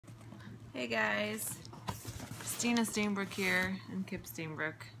Hey guys, Stina Steinbrook here and Kip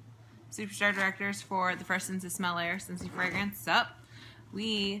Steinbrook, Superstar Directors for the first Scentsy Smell Air Scentsy Fragrance. Sup?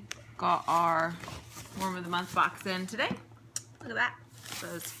 We got our Warm of the Month box in today. Look at that. It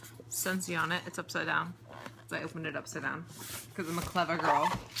says Scentsy on it. It's upside down. So I opened it upside down because I'm a clever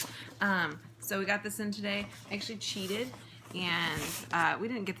girl. So we got this in today. I actually cheated and we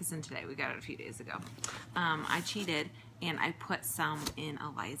didn't get this in today. We got it a few days ago. I cheated and I put some in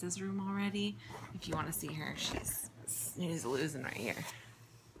Eliza's room already. If you want to see her, she's losing right here.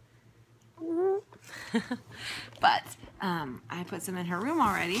 But I put some in her room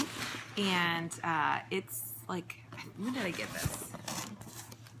already, and it's like, when did I get this?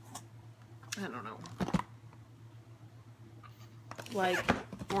 I don't know. Like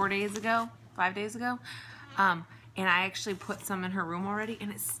 4 days ago, 5 days ago. And I actually put some in her room already,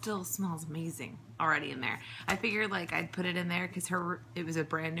 and it still smells amazing already in there. I figured like I'd put it in there because it was a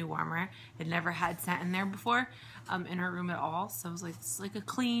brand new warmer. It never had scent in there before in her room at all. So I was like, it's like a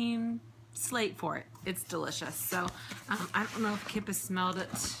clean slate for it. It's delicious. So I don't know if Kip has smelled it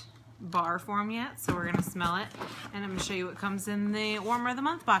bar form yet, so we're gonna smell it, and I'm gonna show you what comes in the Warmer of the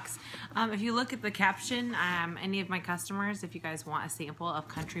Month box. If you look at the caption, any of my customers, if you guys want a sample of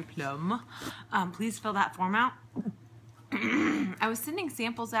Country Plum, please fill that form out. I was sending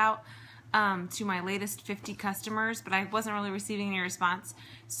samples out to my latest 50 customers, but I wasn't really receiving any response,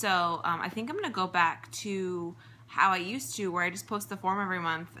 so I think I'm gonna go back to how I used to, where I just post the form every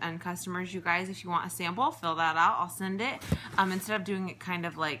month, and customers, you guys, if you want a sample, fill that out, I'll send it. Instead of doing it kind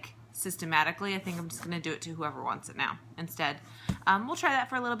of like systematically, I think I'm just going to do it to whoever wants it now instead. We'll try that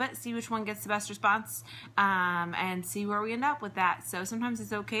for a little bit, see which one gets the best response, and see where we end up with that. So sometimes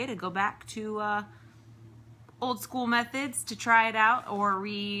it's okay to go back to old school methods to try it out or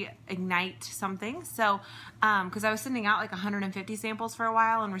reignite something. So, because I was sending out like 150 samples for a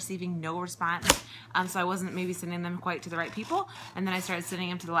while and receiving no response, so I wasn't maybe sending them quite to the right people, and then I started sending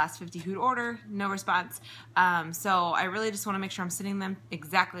them to the last 50 who'd order, no response. So I really just want to make sure I'm sending them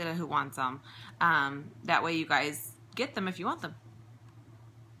exactly to who wants them. That way you guys get them if you want them.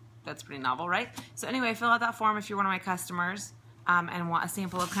 That's pretty novel, right? So anyway, fill out that form if you're one of my customers and want a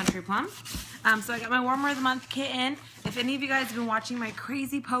sample of Country Plum. So I got my Warmer of the Month kit in. If any of you guys have been watching my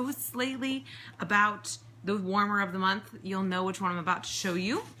crazy posts lately about the Warmer of the Month, you'll know which one I'm about to show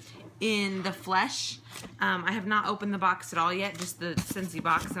you in the flesh. I have not opened the box at all yet, just the Scentsy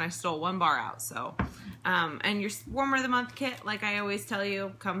box, and I stole one bar out. So, and your Warmer of the Month kit, like I always tell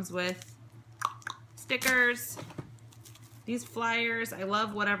you, comes with stickers, these flyers. I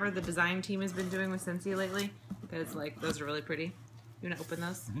love whatever the design team has been doing with Scentsy lately, because like those are really pretty. You want to open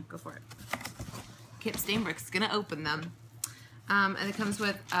those? Mm-hmm. Go for it. Kip Steinbrook's gonna open them. And it comes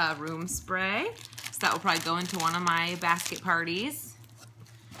with a room spray, so that will probably go into one of my basket parties.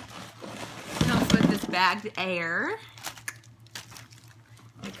 It comes with this bagged air.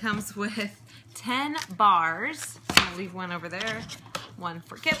 It comes with 10 bars. I'm gonna leave one over there. One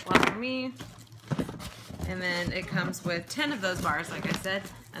for Kip, one for me. And then it comes with 10 of those bars, like I said,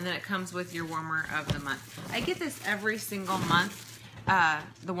 and then it comes with your Warmer of the Month. I get this every single month,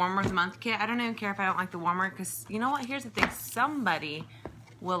 the Warmer of the Month kit. I don't even care if I don't like the warmer, because you know what? Here's the thing. Somebody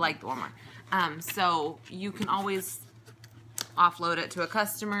will like the warmer. So you can always offload it to a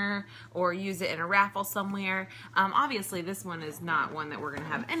customer or use it in a raffle somewhere. Obviously, this one is not one that we're going to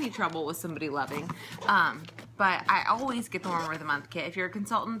have any trouble with somebody loving. But I always get the Warmer of the Month kit. If you're a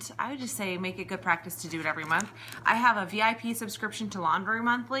consultant, I would just say make it good practice to do it every month. I have a VIP subscription to Laundry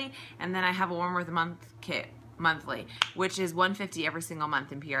monthly, and then I have a Warmer of the Month kit monthly, which is $150 every single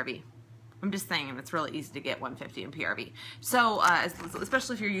month in PRV. I'm just saying, it's really easy to get $150 in PRV. So,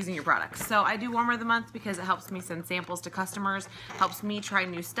 especially if you're using your products. So I do Warmer of the Month because it helps me send samples to customers, helps me try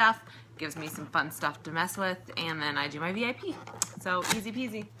new stuff, gives me some fun stuff to mess with, and then I do my VIP. So easy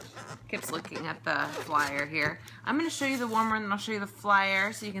peasy. Kip's looking at the flyer here. I'm going to show you the warmer and then I'll show you the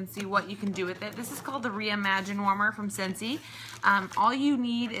flyer so you can see what you can do with it. This is called the Reimagine warmer from Scentsy. All you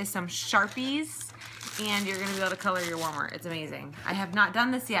need is some Sharpies, and you're going to be able to color your warmer. It's amazing. I have not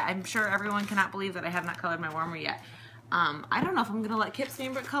done this yet. I'm sure everyone cannot believe that I have not colored my warmer yet. I don't know if I'm going to let Kip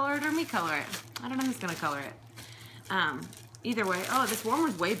Steinbrook color it or me color it. I don't know who's going to color it. Either way, oh, this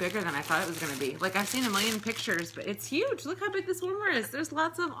warmer's way bigger than I thought it was going to be. Like, I've seen a million pictures, but it's huge. Look how big this warmer is. There's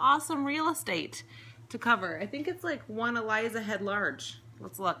lots of awesome real estate to cover. I think it's like one Eliza head large.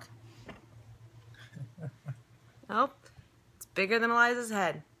 Let's look. Oh, it's bigger than Eliza's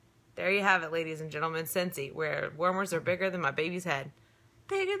head. There you have it, ladies and gentlemen. Scentsy, where warmers are bigger than my baby's head.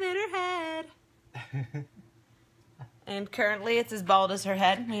 Bigger than her head. And currently it's as bald as her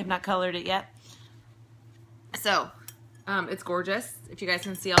head. We have not colored it yet. So, it's gorgeous. If you guys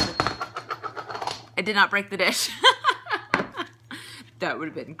can see all the I did not break the dish. That would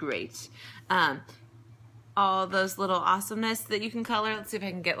have been great. All those little awesomeness that you can color. Let's see if I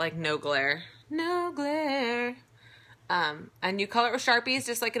can get like no glare. No glare. And you color it with Sharpies,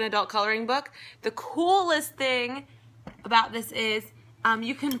 just like an adult coloring book. The coolest thing about this is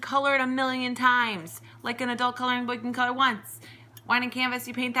you can color it 1,000,000 times. Like an adult coloring book, you can color once. Wine and canvas,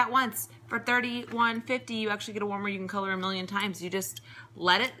 you paint that once. For $31.50, you actually get a warmer you can color 1,000,000 times. You just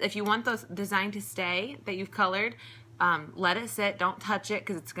let it, if you want those design to stay that you've colored, let it sit, don't touch it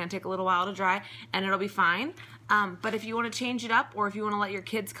because it's going to take a little while to dry and it'll be fine. But if you want to change it up, or if you want to let your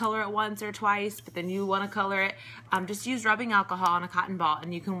kids color it once or twice, but then you want to color it, just use rubbing alcohol on a cotton ball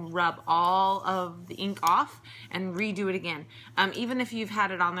and you can rub all of the ink off and redo it again. Even if you've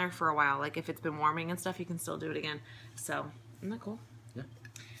had it on there for a while, like if it's been warming and stuff, you can still do it again. So, isn't that cool? Yeah.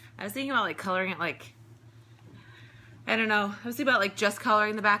 I was thinking about like coloring it like, I don't know, I was thinking about like just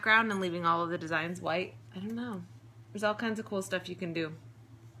coloring the background and leaving all of the designs white. I don't know. There's all kinds of cool stuff you can do.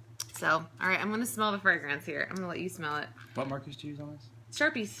 So, all right, I'm going to smell the fragrance here. I'm going to let you smell it. What markers do you use on this?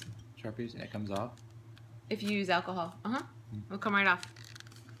 Sharpies. Sharpies, and it comes off? If you use alcohol. It'll come right off.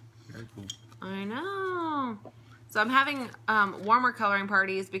 Very cool. I know. So I'm having warmer coloring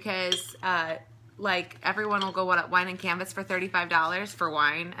parties because like everyone will go wine and canvas for $35 for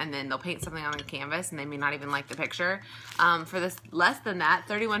wine, and then they'll paint something on the canvas and they may not even like the picture. For this less than that,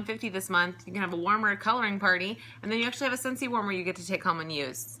 $31.50 this month, you can have a warmer coloring party, and then you actually have a Scentsy warmer you get to take home and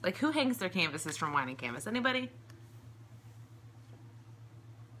use. Like, who hangs their canvases from wine and canvas? Anybody?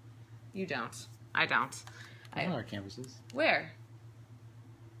 You don't. I don't. I know our canvases. Where?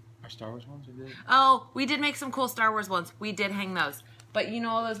 Our Star Wars ones we did. Oh, we did make some cool Star Wars ones. We did hang those. But you know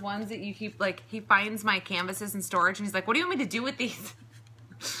all those ones that you keep, like, he finds my canvases in storage and he's like, what do you want me to do with these?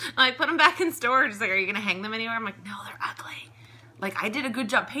 I put them back in storage. He's like, are you going to hang them anywhere? I'm like, no, they're ugly. Like, I did a good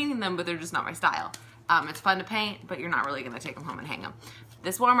job painting them, but they're just not my style. It's fun to paint, but you're not really going to take them home and hang them.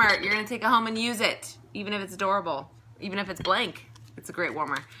 This warmer, you're going to take it home and use it, even if it's adorable, even if it's blank. It's a great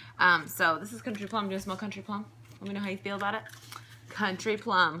warmer. So this is Country Plum. Do you want to smell Country Plum? Let me know how you feel about it. Country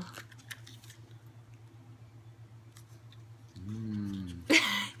Plum.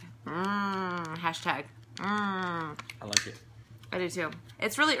 Hashtag. I like it. I do too.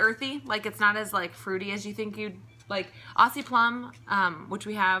 It's really earthy. Like, it's not as like fruity as you think you'd like. Aussie Plum, which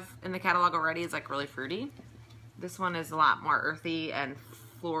we have in the catalog already, is like really fruity. This one is a lot more earthy and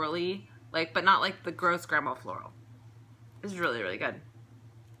florally, like, but not like the gross grandma floral. It's really, really good.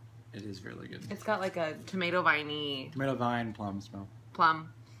 It is really good. It's got like a tomato viney. Tomato vine plum smell.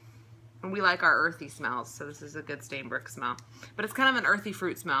 Plum. And we like our earthy smells, so this is a good stain brick smell. But it's kind of an earthy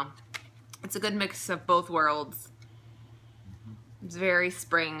fruit smell. It's a good mix of both worlds. It's very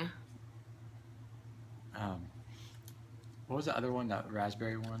spring. What was the other one? That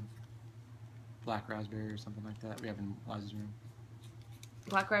raspberry one? Black raspberry or something like that we have in Liza's room.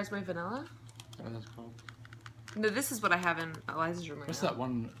 Black raspberry vanilla? Is that what that's called? No, this is what I have in Eliza's room right What's now. that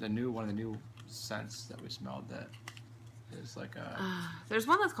one of the new scents that we smelled that is like a... There's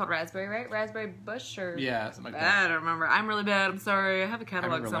one that's called raspberry, right? Raspberry bush or... Yeah, something like that. I don't remember. I'm really bad. I'm sorry. I have a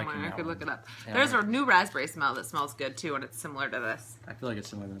catalog somewhere. I could look it up. Yeah, there's a new raspberry smell that smells good too, and it's similar to this. I feel like it's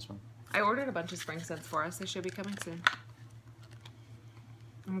similar to this one. I ordered a bunch of spring scents for us. They should be coming soon.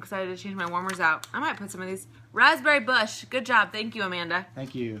 I'm excited to change my warmers out. I might put some of these. Raspberry bush. Good job. Thank you, Amanda.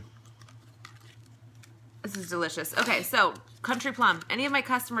 Thank you. This is delicious. Okay, so Country Plum. Any of my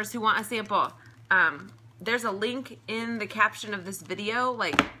customers who want a sample, there's a link in the caption of this video.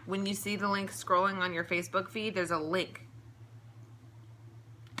 Like, when you see the link scrolling on your Facebook feed, there's a link.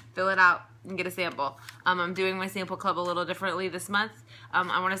 Fill it out and get a sample. I'm doing my sample club a little differently this month.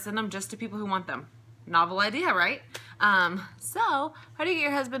 I want to send them just to people who want them. Novel idea, right? So, how do you get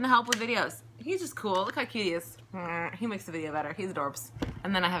your husband to help with videos? He's just cool. Look how cute he is. He makes the video better. He's adorbs.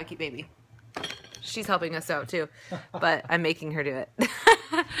 And then I have a cute baby. She's helping us out too, but I'm making her do it.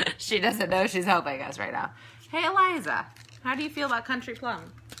 She doesn't know she's helping us right now. Hey, Eliza, how do you feel about Country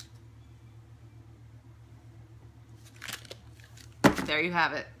Plum? There you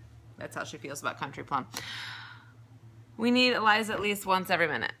have it. That's how she feels about Country Plum. We need Eliza at least once every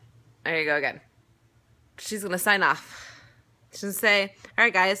minute. There you go again. She's going to sign off. She's going to say, all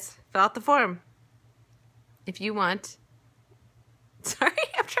right, guys, fill out the form. If you want... Sorry,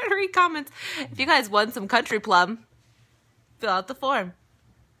 I'm trying to read comments. If you guys want some Country Plum, fill out the form.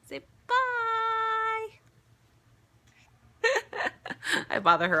 Say bye. I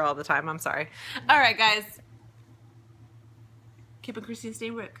bother her all the time. I'm sorry. All right, guys. Keep it Christine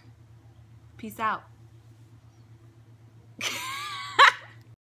Steinbrück. Peace out.